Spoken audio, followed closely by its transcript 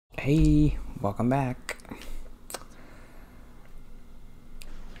Hey, welcome back.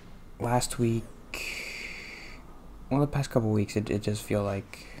 Last week, well, the past couple weeks, it just feel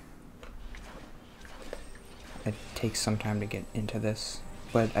like it takes some time to get into this.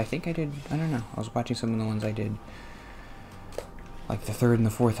 But I think I don't know, I was watching some of the ones I did, like the third and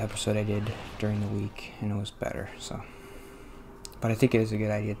the fourth episode I did during the week, and it was better, so. But I think it is a good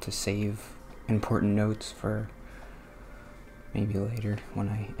idea to save important notes for maybe later when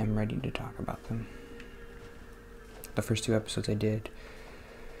I am ready to talk about them. The first two episodes I did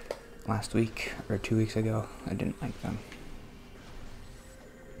last week or 2 weeks ago, I didn't like them.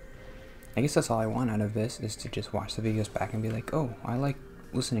 I guess that's all I want out of this, is to just watch the videos back and be like, oh, I like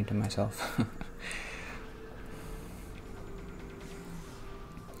listening to myself.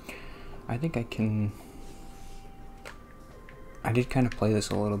 I think I did kind of play this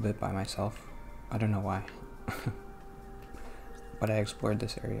a little bit by myself. I don't know why. But I explored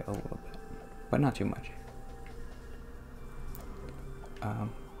this area a little bit, but not too much.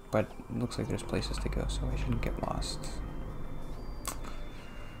 But it looks like there's places to go, so I shouldn't get lost.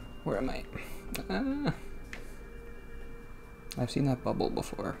 Where am I? I've seen that bubble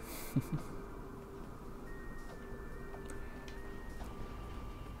before.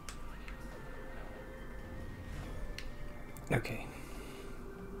 Okay.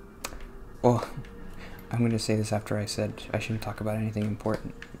 Well, I'm going to say this after I said I shouldn't talk about anything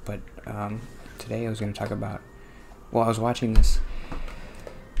important, but today I was going to talk about, well, I was watching this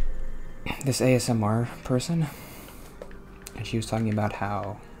ASMR person, and she was talking about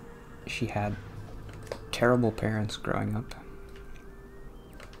how she had terrible parents growing up,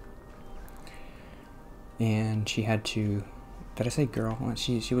 and she had to, did I say girl?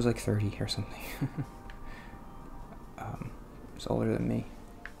 She was like 30 or something. She's older than me.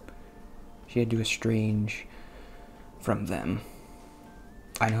 She had to estrange from them.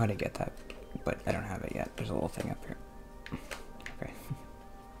 I know how to get that, but I don't have it yet. There's a little thing up here. Okay.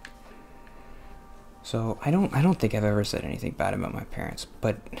 So I don't think I've ever said anything bad about my parents,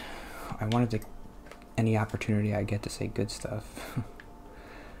 but I wanted to, any opportunity I get, to say good stuff.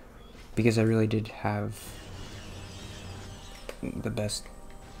 Because I really did have the best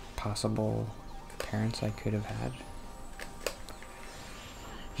possible parents I could have had.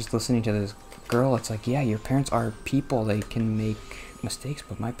 Just listening to this girl, it's like, yeah, your parents are people, they can make mistakes,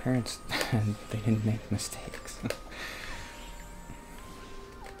 but my parents, they didn't make mistakes.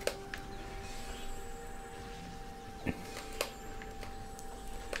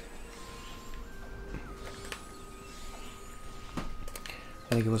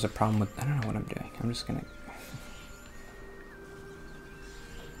 I think it was a problem with, I don't know what I'm doing, I'm just gonna,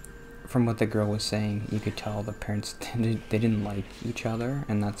 from what the girl was saying, you could tell the parents, they didn't like each other,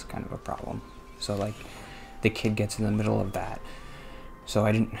 and that's kind of a problem. So like, the kid gets in the middle of that. So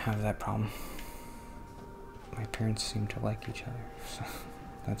I didn't have that problem. My parents seem to like each other, so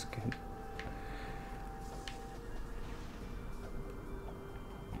that's good.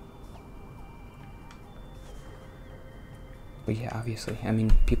 But yeah, obviously, I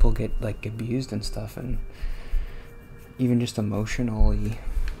mean, people get like abused and stuff, and even just emotionally,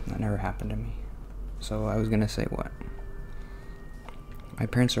 that never happened to me. So I was gonna say what? My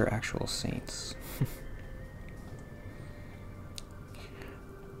parents are actual saints.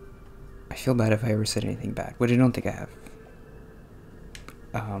 I feel bad if I ever said anything bad, which I don't think I have.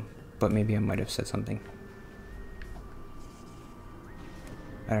 But maybe I might have said something.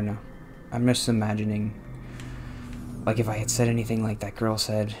 I don't know. I'm just imagining, like, if I had said anything like that girl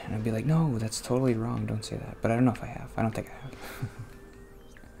said, and I'd be like, no, that's totally wrong, don't say that. But I don't know if I have. I don't think I have.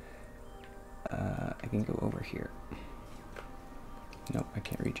 I can go over here. Nope, I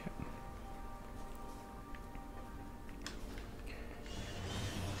can't reach it.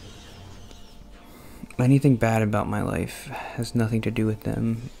 Anything bad about my life has nothing to do with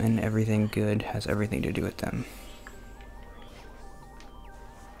them, and everything good has everything to do with them.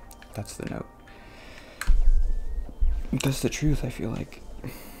 That's the note. That's the truth, I feel like.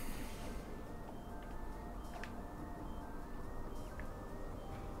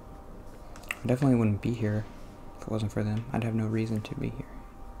 I definitely wouldn't be here if it wasn't for them. I'd have no reason to be here.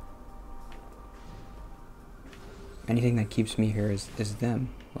 Anything that keeps me here is them.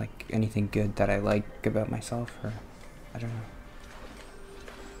 Like, anything good that I like about myself, or I don't know.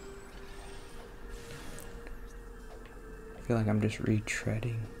 I feel like I'm just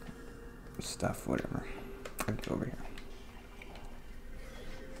retreading stuff, whatever. I'll go over here.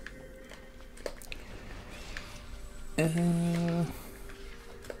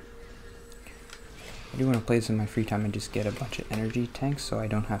 I do want to play this in my free time and just get a bunch of energy tanks, so I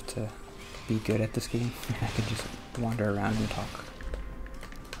don't have to be good at this game. I can just wander around and talk.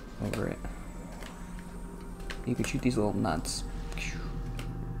 over it. You could shoot these little nuts.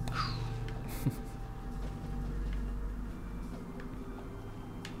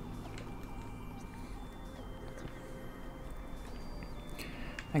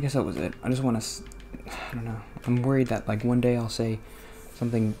 I guess that was it. I just want to, I don't know. I'm worried that like one day I'll say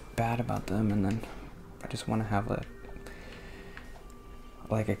something bad about them, and then I just want to have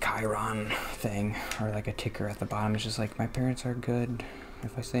like a Chiron thing, or like a ticker at the bottom. It's just like, my parents are good.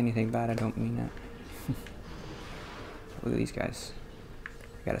 If I say anything bad, I don't mean it. Look at these guys.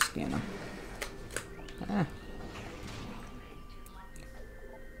 I gotta scan them. Ah.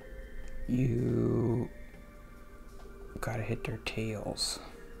 You gotta hit their tails.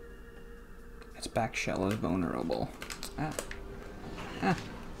 Its back shell is vulnerable. Ah. Ah.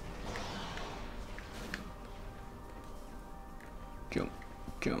 Jump.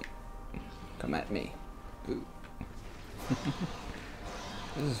 Jump. Come at me. Ooh.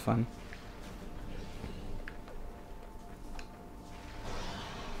 This is fun.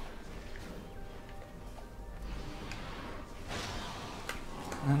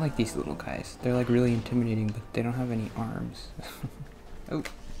 I like these little guys. They're like really intimidating, but they don't have any arms. Oh.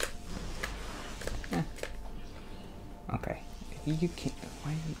 Eh. Okay. You can't.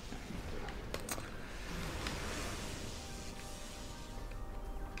 Why?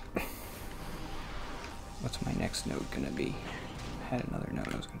 What's my next note gonna be? I had another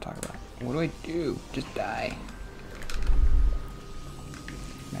note I was gonna talk about. What do I do? Just die.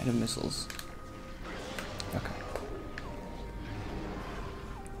 Meta missiles. Okay.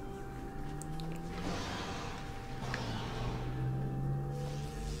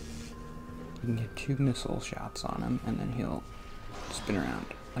 You can get 2 missile shots on him, and then he'll spin around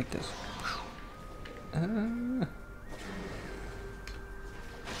like this.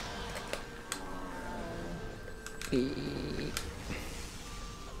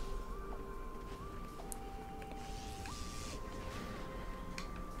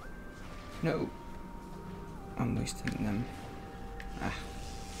 No. I'm wasting them. Ah.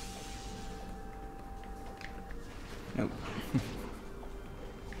 Nope.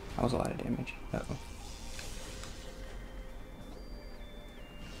 That was a lot of damage. Uh-oh.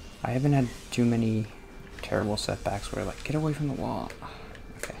 I haven't had too many terrible setbacks where like, get away from the wall.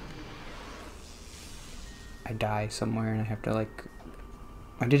 Okay. I die somewhere and I have to like,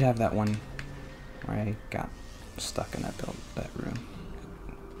 I did have that one where I got stuck in that room,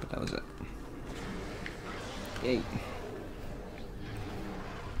 but that was it. Yay.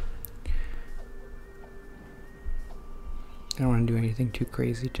 I don't want to do anything too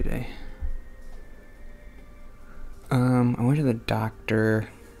crazy today. I went to the doctor.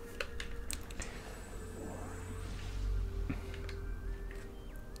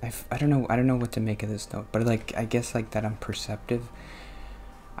 I don't know what to make of this note, but like, I guess like that I'm perceptive.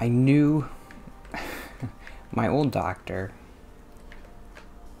 I knew my old doctor,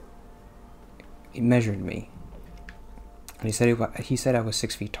 he measured me, and he said I was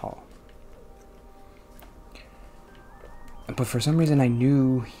 6 feet tall. But for some reason I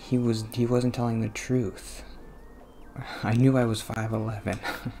knew he wasn't telling the truth. I knew I was 5'11".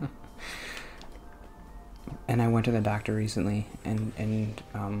 And I went to the doctor recently, and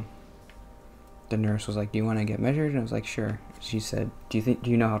the nurse was like, "Do you want to get measured?" And I was like, "Sure." She said, do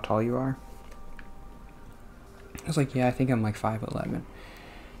you know how tall you are?" I was like, "Yeah, I think I'm like 5'11".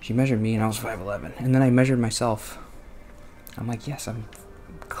 She measured me and I was 5'11". And then I measured myself. I'm like, yes, I'm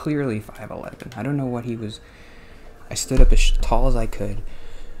clearly 5'11". I don't know what he was. I stood up as tall as I could,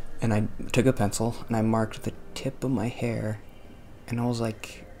 and I took a pencil and I marked the tip of my hair, and I was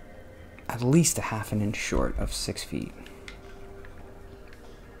like at least a half an inch short of 6 feet.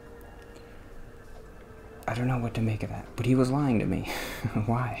 I don't know what to make of that, but he was lying to me.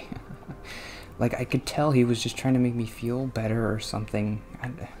 Why? Like, I could tell he was just trying to make me feel better or something.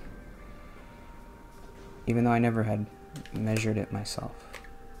 Even though I never had measured it myself.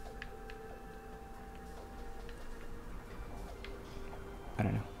 I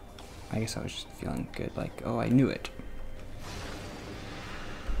don't know. I guess I was just feeling good, like, oh, I knew it.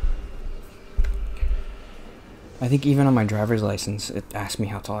 I think even on my driver's license, it asked me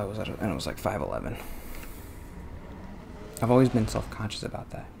how tall I was, and it was like 5'11". I've always been self-conscious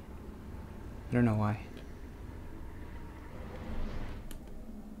about that. I don't know why.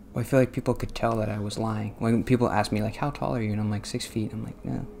 Well, I feel like people could tell that I was lying. When people ask me, like, how tall are you? And I'm like, 6 feet. I'm like,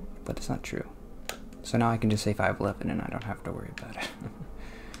 no, but it's not true. So now I can just say 5'11", and I don't have to worry about it.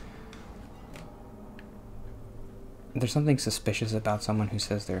 There's something suspicious about someone who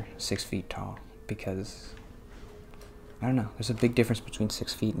says they're 6 feet tall, because, I don't know, there's a big difference between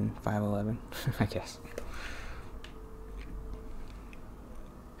 6 feet and 5'11", I guess.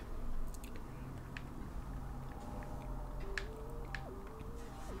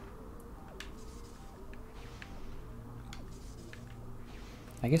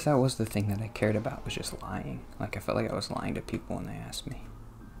 I guess that was the thing that I cared about, was just lying. Like, I felt like I was lying to people when they asked me.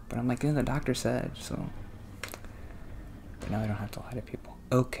 But I'm like, yeah, the doctor said, so. But now I don't have to lie to people.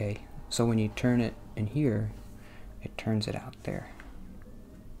 Okay, so when you turn it in here, it turns it out there.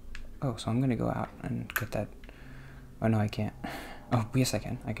 Oh, so I'm gonna go out and get that. Oh, no, I can't. Oh, yes, I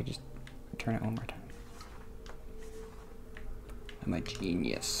can. I could just turn it one more time. I'm a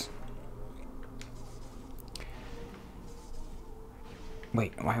genius.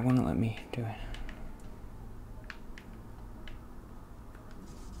 Wait, why won't it let me do it?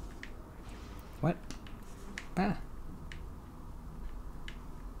 What? Ah.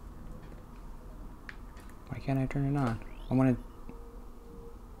 Why can't I turn it on? I want to...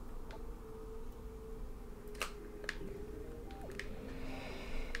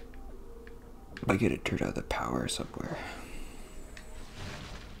 I gotta turn out the power somewhere.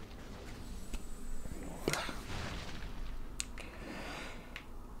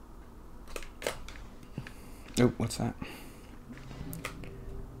 Oh, what's that?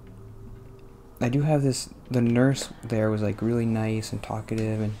 I do have this, the nurse there was like really nice and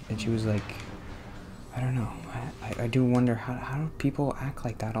talkative, and she was like, I don't know, I do wonder how do people act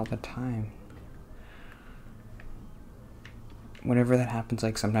like that all the time? Whenever that happens,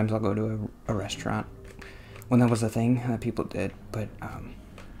 like sometimes I'll go to a restaurant, when that was a thing that people did, but and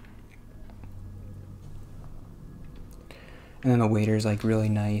then the waiter's like really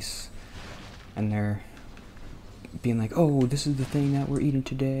nice, and they're being like, oh, this is the thing that we're eating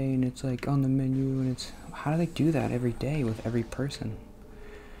today, and it's like on the menu, and it's, how do they do that every day with every person?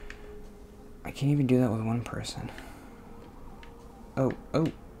 I can't even do that with one person. Oh,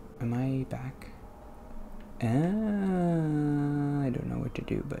 am I back? I don't know what to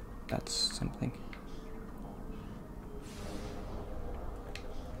do, but that's something.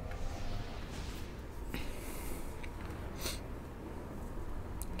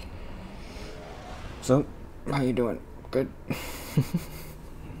 So, how you doing? Good.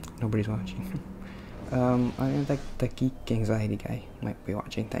 Nobody's watching. I think the geek anxiety guy might be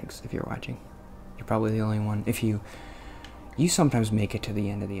watching. Thanks if you're watching. You're probably the only one. If you sometimes make it to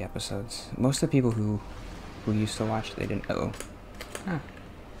the end of the episodes. Most of the people who used to watch, they didn't. Uh-oh. Ah.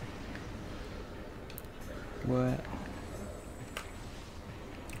 What?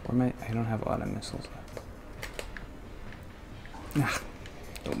 Or I don't have a lot of missiles left. Nah,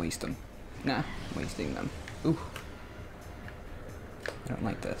 don't waste them. Nah, I'm wasting them. Ooh. I don't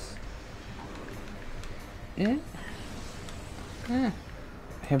like this. Eh? I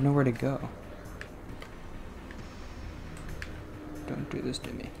have nowhere to go. Don't do this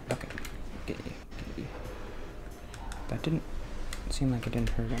to me. Okay. Get you. That didn't seem like it didn't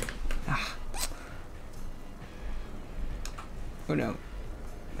hurt him. Ah. Oh no.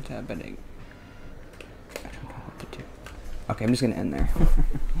 What's happening? I don't know what to do. Okay, I'm just gonna end there.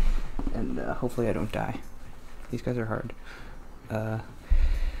 And hopefully I don't die. These guys are hard.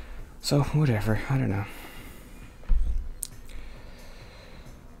 So, whatever. I don't know.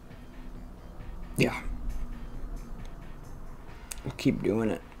 Yeah. We'll keep doing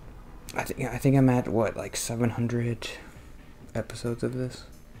it. I think I'm at, what, like 700 episodes of this?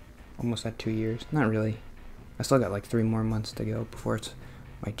 Almost at 2 years. Not really. I still got like 3 more months to go before it's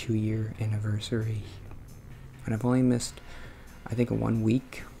my 2-year anniversary. And I've only missed, I think, 1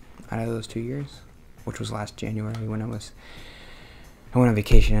 week out of those 2 years, which was last January when I went on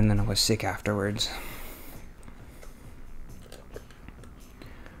vacation and then I was sick afterwards.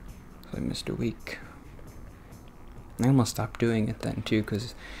 So I missed a week. I almost stopped doing it then too,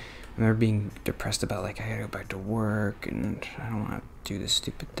 because I remember being depressed about, like, I gotta go back to work and I don't want to do this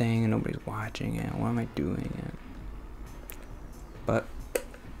stupid thing and nobody's watching it. Why am I doing it? But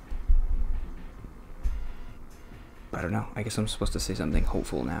I don't know. I guess I'm supposed to say something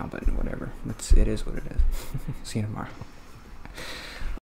hopeful now, but whatever. It is what it is. See you tomorrow.